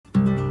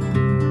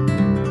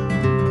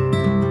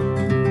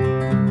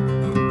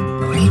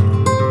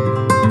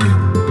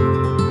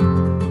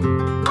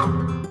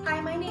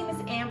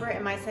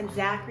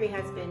Zachary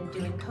has been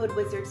doing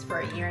CodeWizards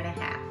for 1.5 years.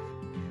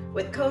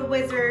 With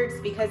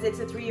CodeWizards, because it's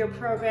a 3-year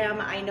program,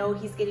 I know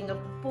he's getting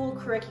a full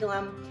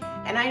curriculum,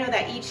 and I know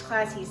that each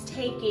class he's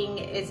taking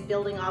is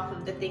building off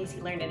of the things he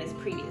learned in his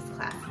previous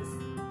classes.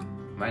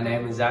 My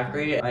name is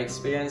Zachary. My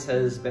experience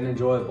has been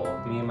enjoyable.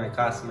 Me and my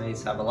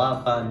classmates have a lot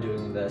of fun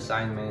doing the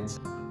assignments.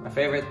 My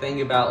favorite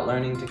thing about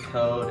learning to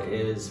code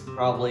is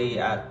probably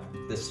at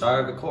the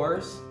start of a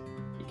course.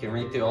 You can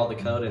read through all the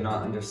code and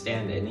not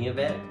understand any of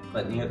it,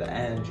 but near the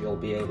end you'll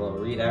be able to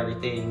read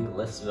everything,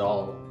 list it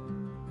all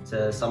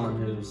to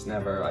someone who's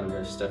never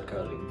understood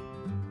coding.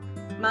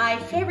 My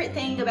favorite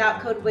thing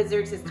about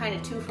CodeWizards is kind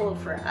of twofold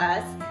for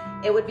us.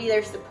 It would be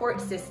their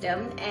support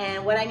system,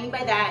 and what I mean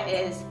by that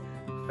is,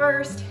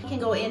 first, he can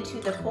go into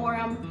the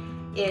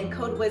forum in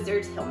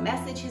CodeWizards, he'll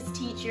message his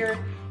teacher,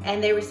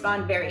 and they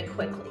respond very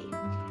quickly.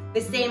 The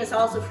same is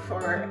also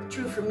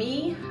true for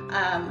me.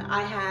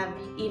 I have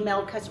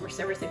emailed customer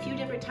service a few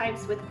different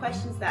times with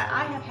questions that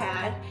I have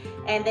had,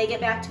 and they get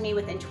back to me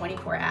within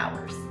 24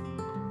 hours.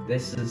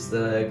 This is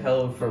the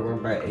code for one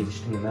of my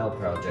HTML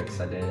projects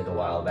I did a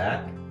while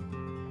back.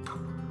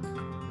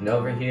 And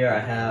over here I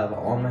have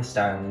all my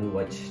styling,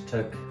 which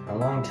took a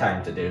long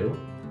time to do,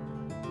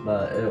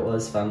 but it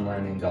was fun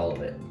learning all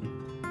of it.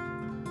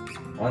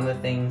 One of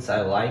the things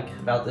I like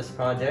about this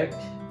project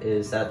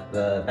is that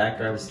the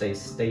background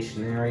stays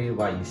stationary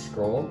while you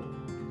scroll.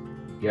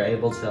 You're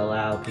able to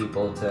allow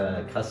people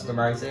to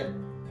customize it.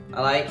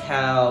 I like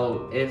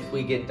how if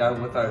we get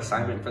done with our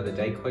assignment for the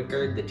day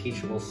quicker, the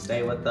teacher will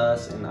stay with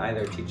us and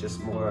either teach us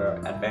more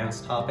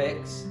advanced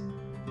topics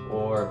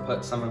or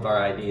put some of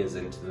our ideas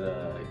into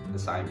the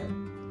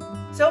assignment.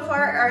 So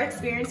far, our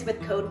experience with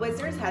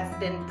CodeWizards has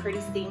been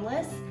pretty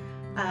seamless.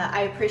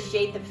 I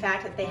appreciate the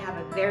fact that they have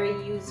a very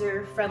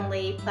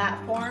user-friendly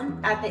platform.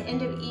 At the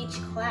end of each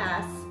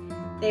class,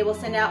 they will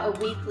send out a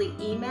weekly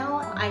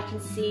email. I can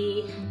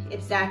see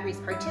if Zachary's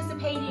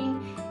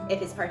participating,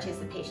 if his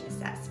participation is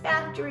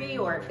satisfactory,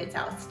 or if it's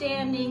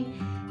outstanding.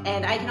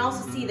 And I can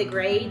also see the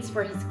grades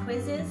for his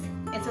quizzes.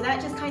 And so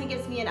that just kind of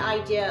gives me an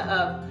idea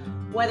of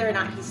whether or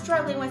not he's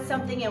struggling with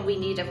something and we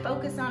need to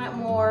focus on it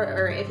more,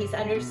 or if he's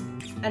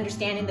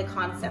understanding the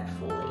concept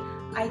fully.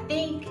 I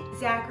think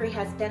Zachary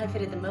has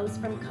benefited the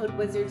most from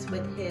CodeWizards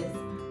with his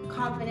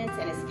confidence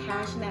and his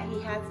passion that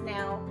he has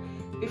now.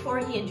 Before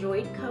he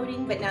enjoyed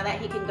coding, but now that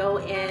he can go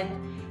in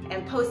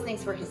and post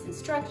things for his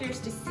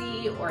instructors to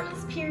see or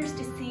his peers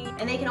to see,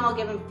 and they can all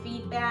give him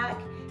feedback,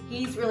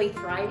 he's really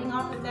thriving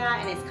off of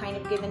that, and it's kind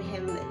of given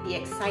him the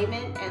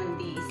excitement and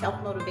the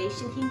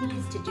self-motivation he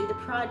needs to do the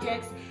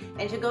projects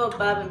and to go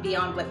above and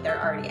beyond what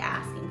they're already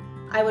asking.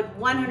 I would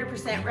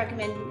 100%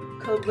 recommend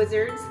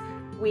CodeWizards.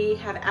 We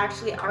have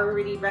actually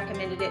already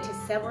recommended it to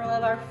several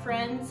of our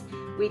friends.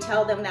 We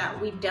tell them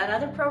that we've done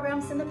other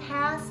programs in the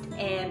past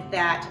and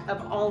that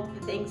of all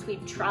the things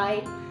we've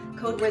tried,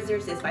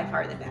 CodeWizards is by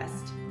far the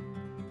best.